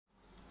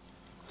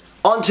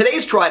On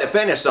today's try to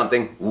finish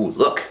something, ooh,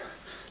 look,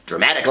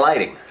 dramatic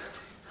lighting.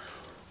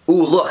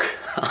 Ooh, look,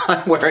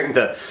 I'm wearing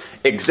the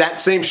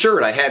exact same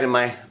shirt I had in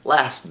my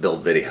last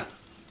build video.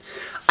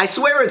 I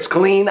swear it's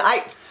clean.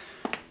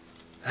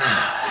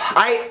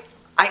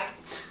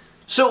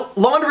 So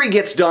laundry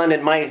gets done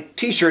and my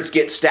t-shirts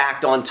get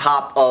stacked on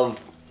top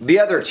of the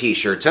other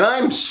t-shirts, and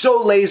I'm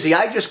so lazy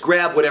I just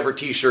grab whatever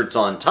t-shirt's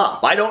on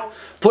top. I don't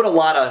put a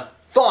lot of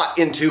thought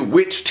into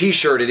which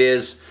t-shirt it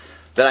is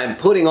that I'm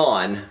putting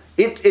on.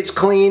 It's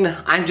clean.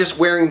 I'm just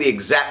wearing the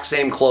exact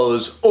same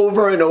clothes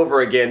over and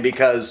over again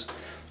because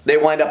they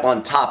wind up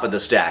on top of the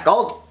stack.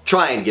 I'll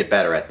try and get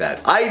better at that.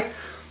 I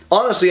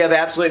honestly have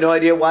absolutely no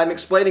idea why I'm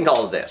explaining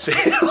all of this.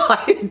 If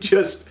I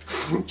just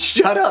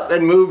shut up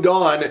and moved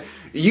on,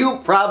 you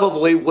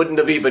probably wouldn't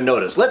have even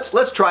noticed.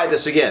 Let's try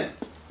this again.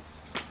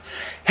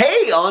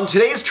 Hey, on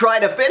today's try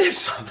to finish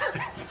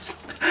something,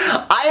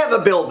 I have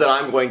a build that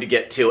I'm going to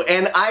get to,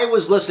 and I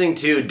was listening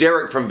to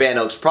Derek from Van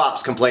Oaks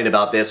Props complain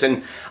about this,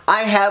 and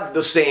I have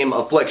the same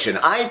affliction.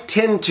 I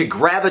tend to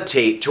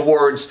gravitate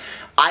towards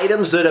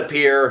items that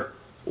appear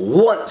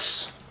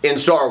once in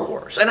Star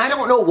Wars, and I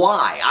don't know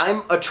why.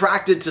 I'm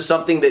attracted to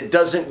something that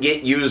doesn't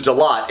get used a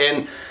lot,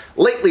 and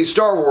lately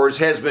Star Wars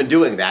has been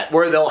doing that,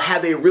 where they'll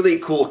have a really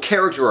cool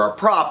character or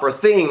prop or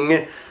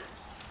thing,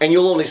 and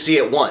you'll only see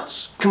it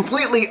once.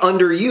 Completely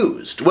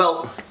underused.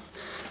 Well,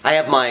 I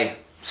have my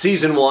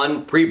Season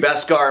 1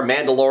 pre-Beskar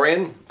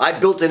Mandalorian. I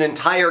built an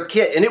entire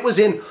kit, and it was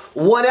in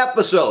one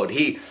episode.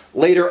 He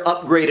later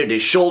upgraded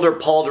his shoulder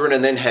pauldron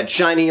and then had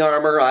shiny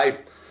armor. I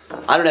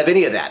don't have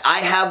any of that. I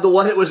have the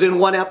one that was in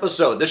one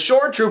episode. The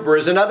Shore Trooper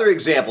is another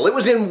example. It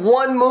was in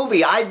one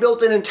movie. I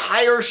built an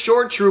entire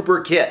Shore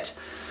Trooper kit.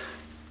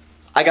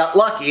 I got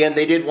lucky, and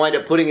they did wind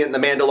up putting it in The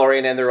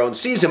Mandalorian and their own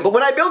season, but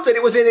when I built it,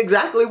 it was in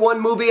exactly one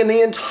movie, and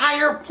the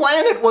entire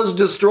planet was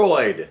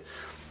destroyed.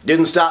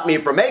 Didn't stop me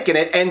from making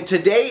it, and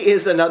today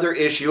is another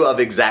issue of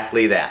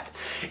exactly that.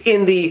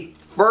 In the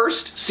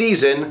first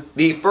season,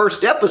 the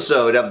first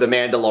episode of The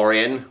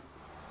Mandalorian,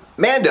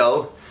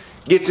 Mando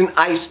gets an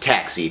ice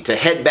taxi to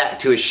head back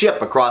to his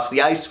ship across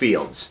the ice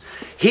fields.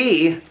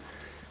 He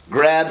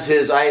grabs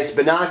his ice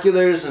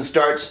binoculars and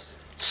starts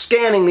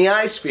scanning the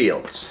ice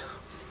fields.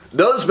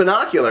 Those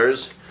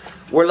binoculars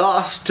were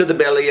lost to the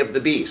belly of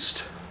the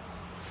beast.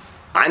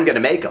 I'm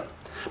gonna make them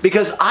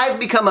because I've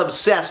become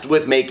obsessed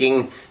with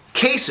making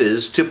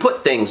cases to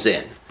put things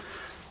in.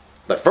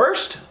 But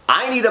first,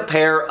 I need a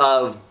pair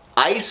of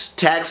ice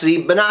taxi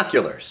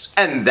binoculars,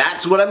 and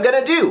that's what I'm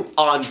gonna do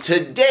on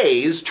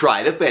today's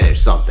Try to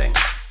Finish Something.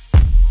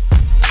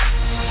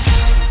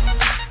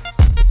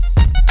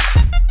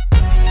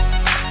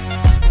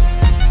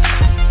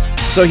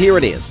 So here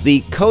it is, the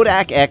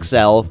Kodak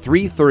XL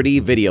 330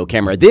 video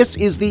camera. This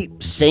is the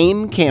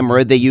same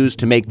camera they used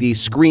to make the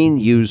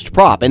screen-used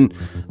prop, and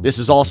this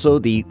is also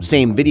the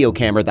same video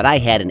camera that I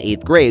had in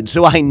 8th grade,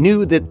 so I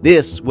knew that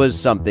this was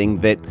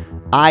something that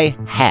I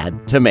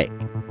had to make.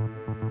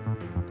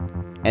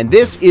 And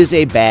this is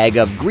a bag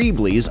of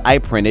greeblies I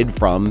printed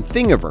from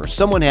Thingiverse.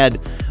 Someone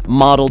had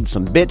modeled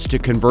some bits to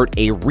convert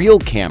a real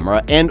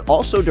camera and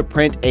also to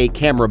print a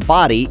camera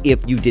body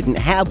if you didn't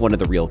have one of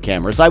the real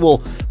cameras. I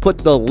will put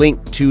the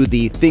link to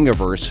the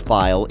Thingiverse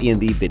file in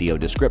the video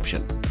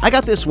description. I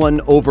got this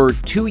one over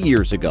 2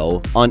 years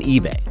ago on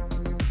eBay.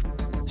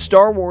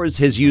 Star Wars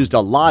has used a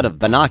lot of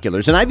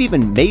binoculars, and I've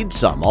even made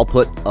some. I'll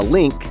put a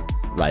link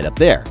right up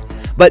there.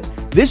 But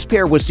this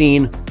pair was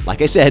seen,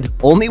 like I said,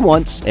 only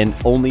once and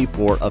only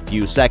for a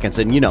few seconds.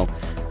 And you know,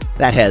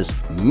 that has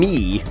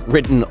me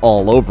written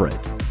all over it.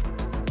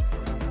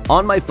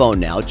 On my phone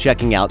now,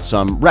 checking out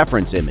some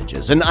reference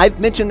images. And I've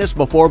mentioned this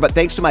before, but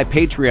thanks to my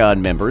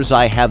Patreon members,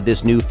 I have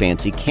this new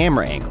fancy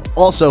camera angle.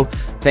 Also,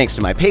 thanks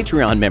to my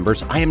Patreon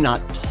members, I am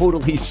not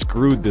totally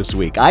screwed this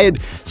week. I had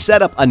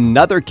set up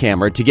another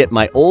camera to get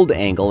my old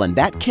angle, and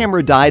that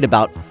camera died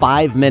about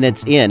 5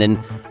 minutes in, and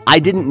I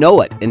didn't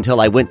know it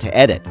until I went to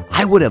edit.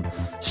 I would have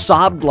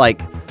sobbed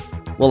like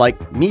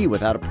me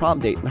without a prom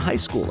date in high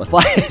school if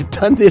I had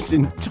done this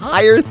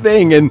entire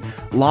thing and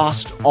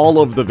lost all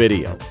of the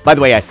video. By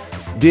the way, I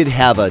did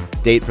have a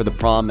date for the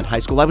prom in high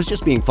school. I was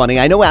just being funny.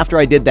 I know after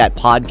I did that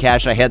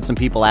podcast, I had some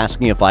people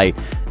asking if I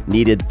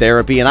needed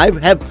therapy, and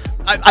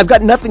I've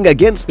got nothing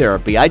against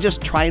therapy. I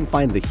just try and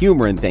find the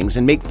humor in things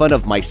and make fun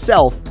of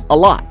myself a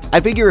lot. I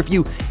figure if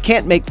you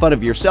can't make fun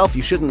of yourself,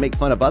 you shouldn't make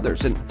fun of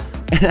others. And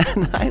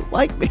I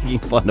like making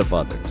fun of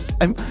others.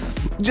 I'm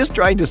just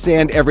trying to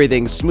sand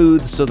everything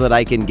smooth so that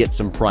I can get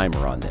some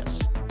primer on this.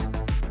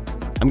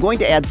 I'm going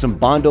to add some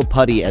Bondo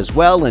putty as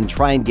well and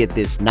try and get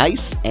this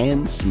nice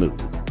and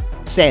smooth.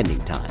 Sanding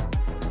time.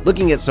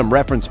 Looking at some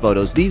reference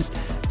photos, these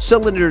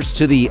cylinders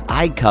to the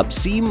eye cup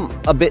seem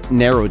a bit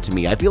narrow to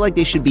me. I feel like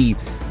they should be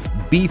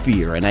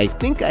beefier, and I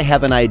think I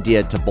have an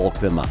idea to bulk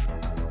them up.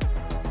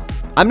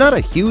 I'm not a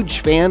huge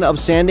fan of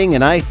sanding,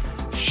 and I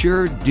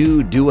sure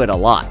do it a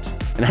lot.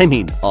 And I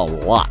mean a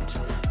lot.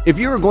 If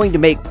you're going to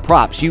make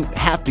props, you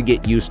have to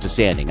get used to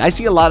sanding. I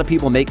see a lot of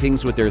people make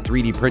things with their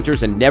 3D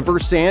printers and never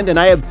sand, and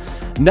I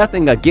have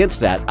nothing against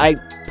that. I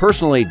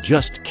personally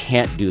just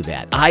can't do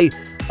that. I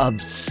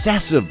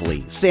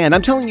obsessively sand.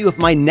 I'm telling you, if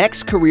my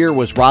next career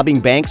was robbing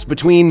banks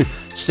between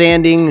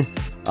sanding,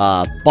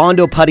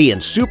 Bondo putty,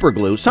 and super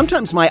glue,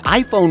 sometimes my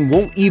iPhone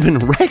won't even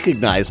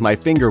recognize my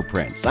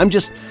fingerprints. I'm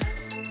just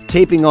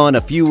taping on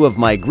a few of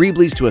my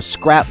greeblies to a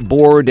scrap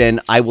board,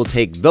 and I will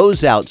take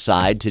those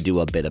outside to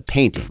do a bit of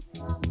painting.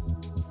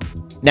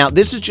 Now,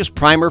 this is just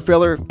primer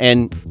filler,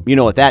 and you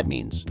know what that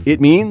means. It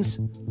means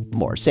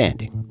more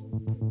sanding.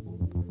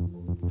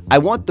 I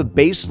want the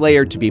base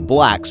layer to be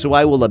black, so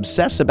I will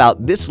obsess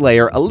about this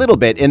layer a little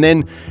bit, and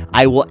then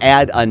I will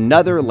add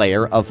another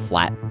layer of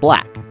flat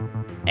black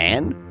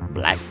and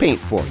black paint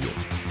for you.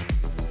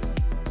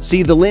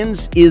 See, the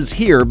lens is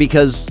here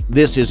because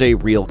this is a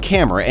real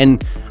camera,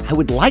 and I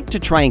would like to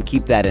try and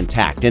keep that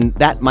intact, and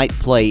that might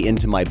play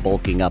into my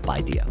bulking up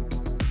idea.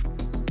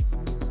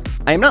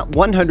 I am not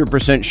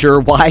 100%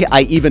 sure why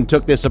I even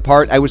took this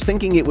apart. I was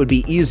thinking it would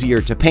be easier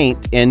to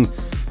paint, and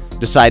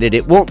decided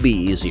it won't be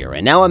easier,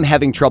 and now I'm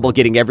having trouble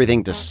getting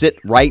everything to sit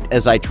right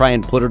as I try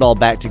and put it all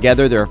back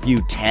together. There are a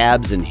few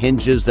tabs and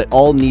hinges that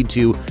all need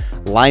to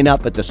line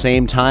up at the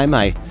same time.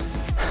 I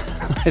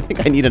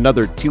think I need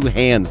another 2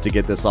 hands to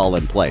get this all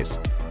in place.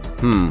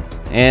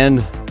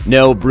 And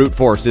no, brute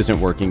force isn't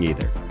working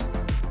either.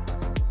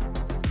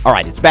 All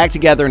right, it's back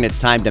together and it's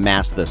time to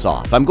mask this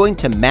off. I'm going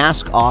to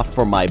mask off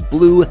for my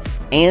blue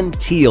and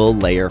teal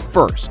layer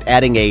first,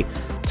 adding a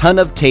ton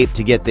of tape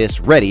to get this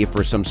ready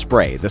for some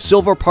spray. The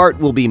silver part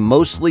will be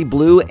mostly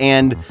blue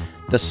and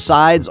the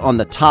sides on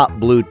the top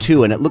blue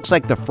too, and it looks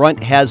like the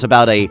front has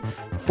about a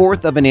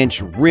 1/4 of an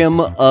inch rim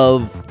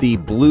of the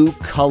blue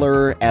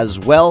color as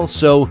well,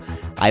 so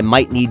I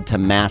might need to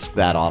mask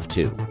that off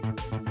too.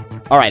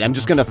 All right, I'm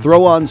just going to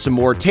throw on some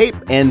more tape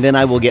and then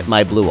I will get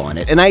my blue on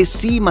it. And I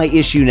see my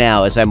issue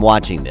now as I'm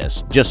watching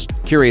this. Just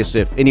curious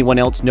if anyone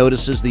else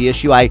notices the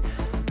issue I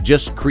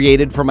just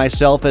created for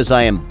myself as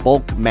I am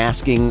bulk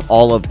masking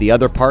all of the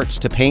other parts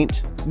to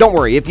paint. Don't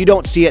worry, if you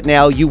don't see it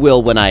now, you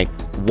will when I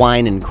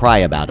whine and cry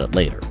about it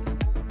later.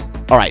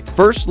 All right,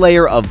 first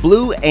layer of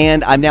blue,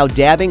 and I'm now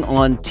dabbing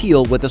on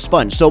teal with a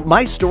sponge. So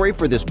my story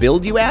for this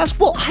build, you ask?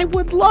 Well, I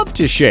would love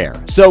to share.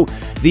 So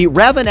the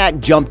Ravinak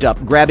jumped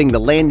up, grabbing the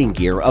landing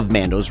gear of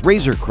Mando's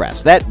Razor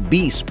Crest. That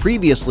beast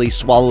previously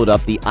swallowed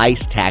up the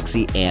Ice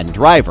Taxi and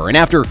Driver, and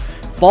after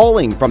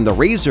falling from the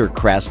Razor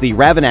Crest, the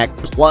Ravinak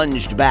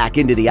plunged back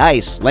into the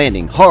ice,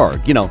 landing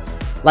hard,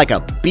 like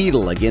a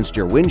beetle against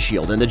your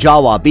windshield, and the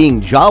Jawa,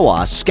 being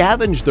Jawa,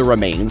 scavenged the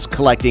remains,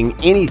 collecting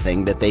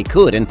anything that they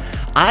could. And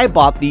I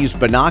bought these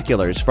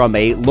binoculars from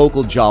a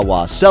local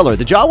Jawa seller.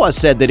 The Jawa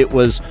said that it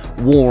was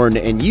worn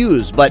and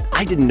used, but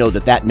I didn't know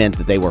that that meant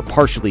that they were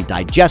partially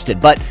digested,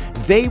 but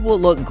they will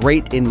look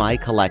great in my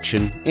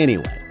collection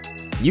anyway.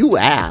 You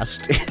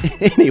asked.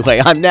 Anyway,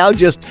 I'm now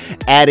just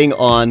adding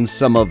on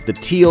some of the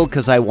teal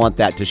because I want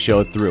that to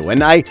show through.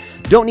 And I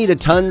don't need a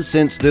ton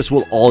since this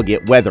will all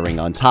get weathering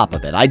on top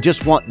of it. I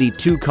just want the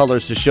 2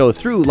 colors to show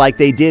through like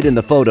they did in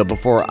the photo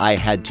before I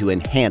had to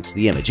enhance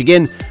the image.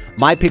 Again,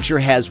 my picture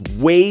has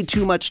way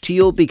too much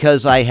teal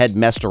because I had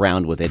messed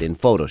around with it in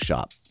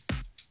Photoshop.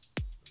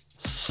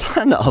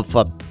 Son of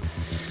a...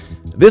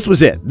 This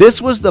was it.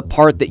 This was the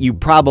part that you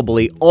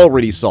probably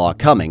already saw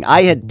coming.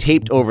 I had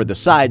taped over the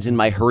sides in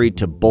my hurry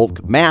to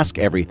bulk mask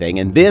everything,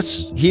 and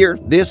this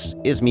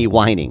is me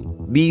whining.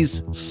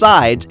 These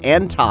sides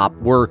and top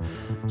were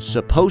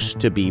supposed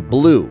to be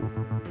blue.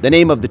 The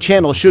name of the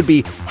channel should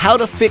be How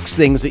to Fix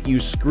Things That You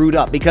Screwed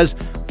Up, because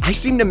I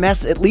seem to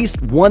mess at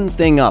least one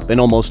thing up in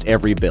almost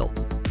every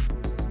build.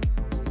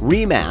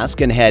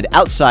 Remask and head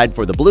outside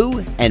for the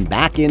blue and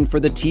back in for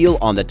the teal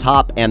on the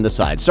top and the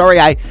side. Sorry,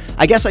 I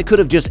guess I could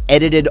have just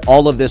edited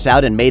all of this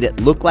out and made it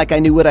look like I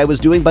knew what I was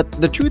doing, but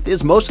the truth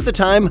is most of the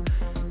time,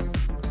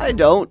 I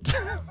don't.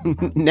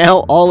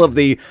 Now all of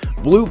the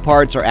blue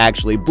parts are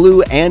actually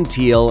blue and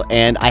teal,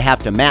 and I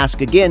have to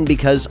mask again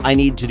because I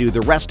need to do the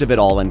rest of it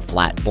all in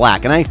flat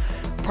black. And I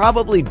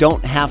probably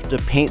don't have to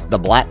paint the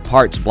black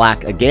parts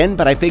black again,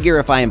 but I figure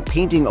if I am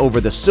painting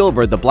over the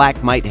silver, the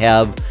black might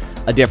have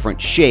a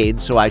different shade,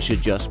 so I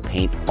should just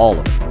paint all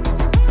of it.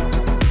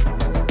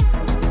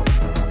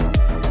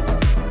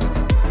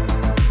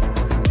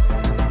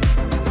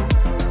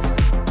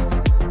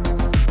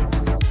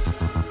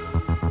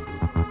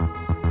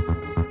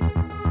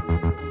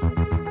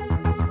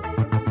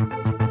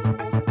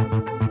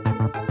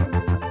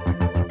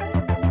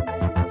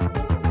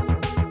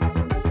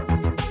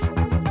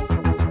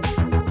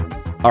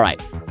 All right,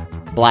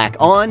 black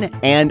on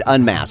and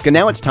unmask, and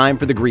now it's time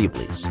for the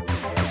greeblies.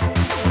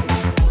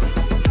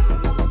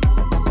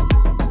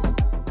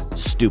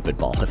 Stupid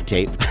ball of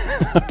tape.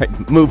 All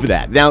right, move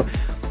that. Now,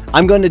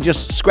 I'm going to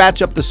just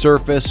scratch up the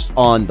surface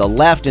on the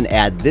left and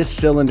add this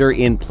cylinder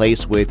in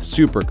place with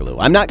super glue.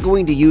 I'm not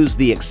going to use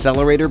the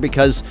accelerator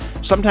because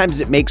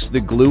sometimes it makes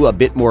the glue a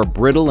bit more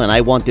brittle, and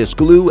I want this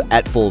glue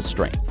at full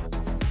strength.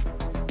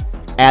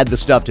 Add the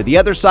stuff to the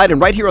other side,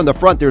 and right here on the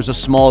front there's a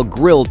small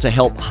grill to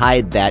help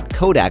hide that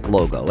Kodak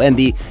logo, and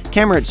the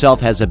camera itself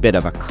has a bit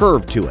of a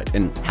curve to it.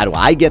 And how do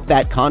I get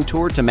that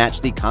contour to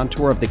match the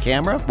contour of the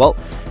camera? Well,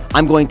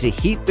 I'm going to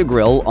heat the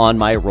grill on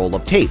my roll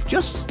of tape,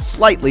 just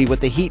slightly with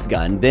the heat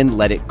gun, then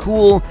let it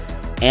cool,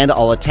 and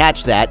I'll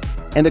attach that,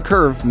 and the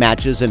curve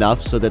matches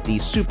enough so that the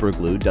super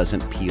glue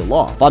doesn't peel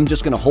off. I'm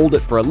just going to hold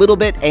it for a little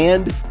bit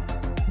and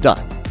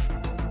done.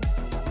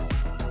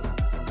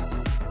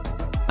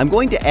 I'm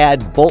going to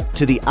add bulk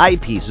to the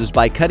eyepieces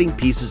by cutting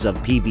pieces of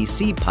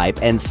PVC pipe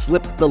and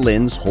slip the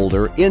lens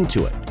holder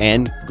into it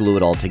and glue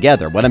it all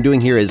together. What I'm doing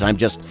here is I'm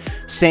just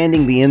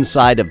sanding the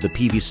inside of the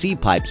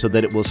PVC pipe so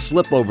that it will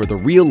slip over the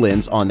real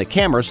lens on the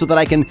camera so that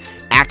I can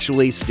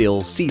actually still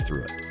see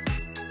through it.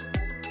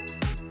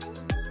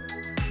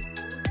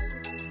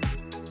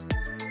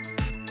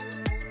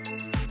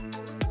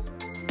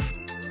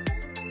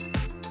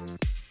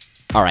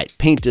 All right,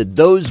 painted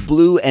those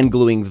blue and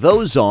gluing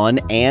those on,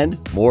 and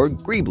more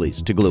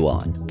greeblies to glue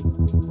on.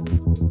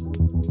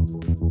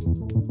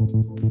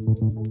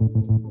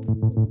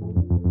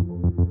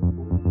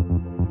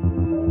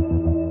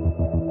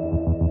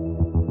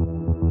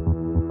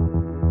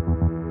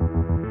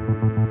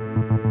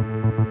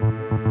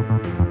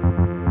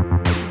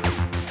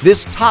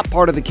 This top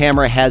part of the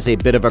camera has a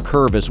bit of a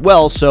curve as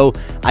well, so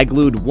I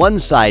glued one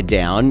side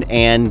down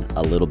and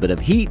a little bit of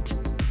heat,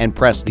 and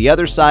press the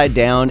other side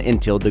down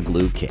until the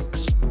glue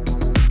kicks.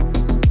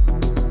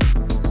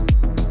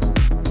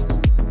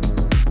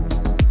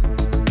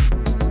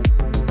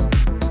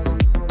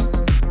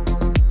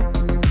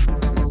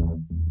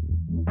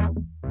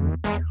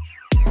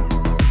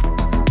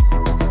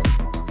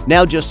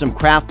 Now just some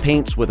craft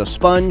paints with a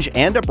sponge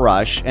and a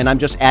brush, and I'm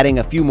just adding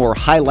a few more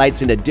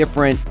highlights in a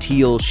different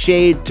teal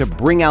shade to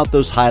bring out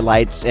those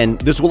highlights, and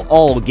this will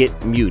all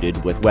get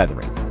muted with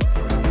weathering.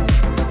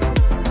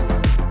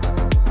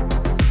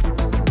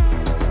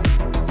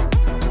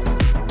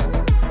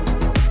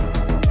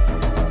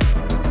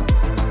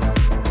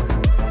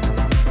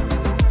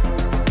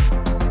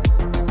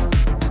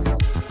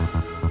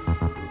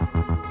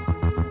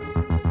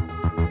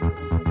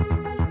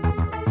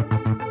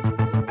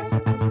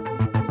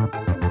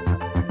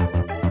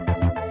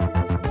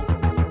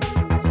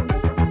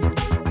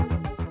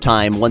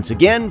 Time once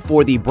again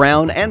for the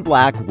brown and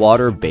black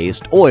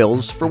water-based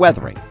oils for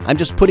weathering. I'm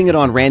just putting it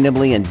on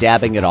randomly and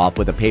dabbing it off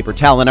with a paper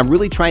towel, and I'm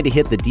really trying to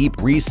hit the deep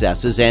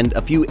recesses and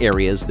a few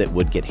areas that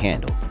would get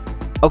handled.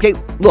 Okay,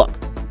 look,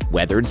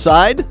 weathered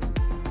side,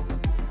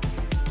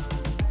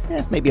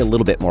 maybe a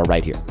little bit more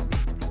right here,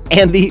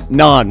 and the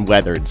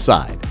non-weathered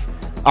side.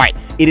 All right,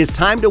 it is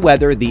time to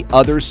weather the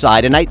other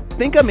side, and I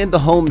think I'm in the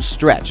home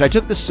stretch. I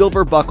took the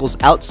silver buckles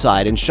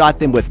outside and shot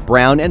them with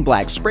brown and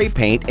black spray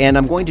paint, and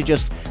I'm going to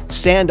just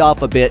sand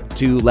off a bit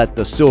to let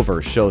the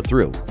silver show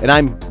through. And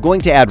I'm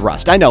going to add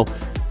rust. I know,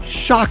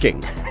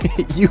 shocking.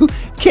 You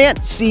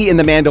can't see in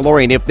the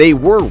Mandalorian if they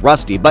were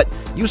rusty, but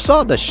you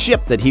saw the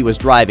ship that he was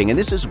driving, and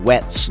this is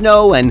wet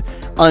snow and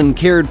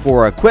uncared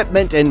for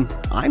equipment, and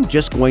I'm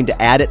just going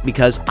to add it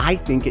because I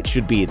think it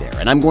should be there.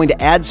 And I'm going to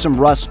add some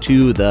rust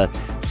to the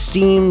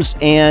seams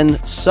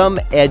and some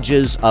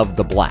edges of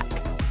the black.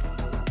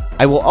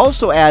 I will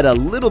also add a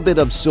little bit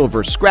of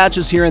silver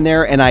scratches here and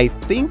there, and I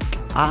think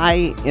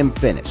I am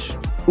finished.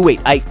 Ooh,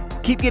 wait, I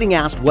keep getting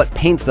asked what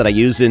paints that I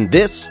use, and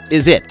this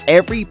is it.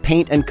 Every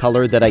paint and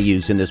color that I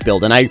used in this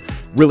build, and I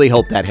really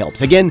hope that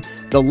helps. Again,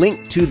 the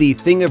link to the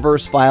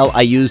Thingiverse file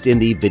I used in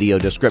the video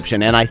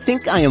description, and I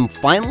think I am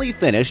finally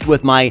finished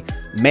with my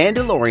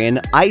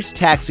Mandalorian Ice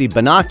Taxi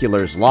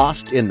binoculars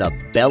lost in the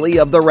belly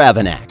of the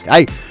Ravinak.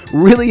 I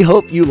really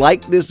hope you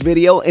liked this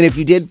video, and if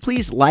you did,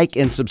 please like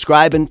and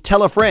subscribe and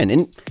tell a friend,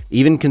 and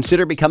even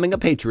consider becoming a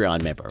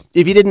Patreon member.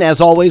 If you didn't,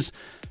 as always,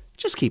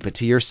 just keep it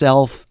to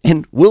yourself,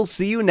 and we'll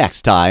see you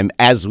next time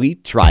as we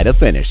try to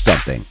finish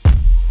something.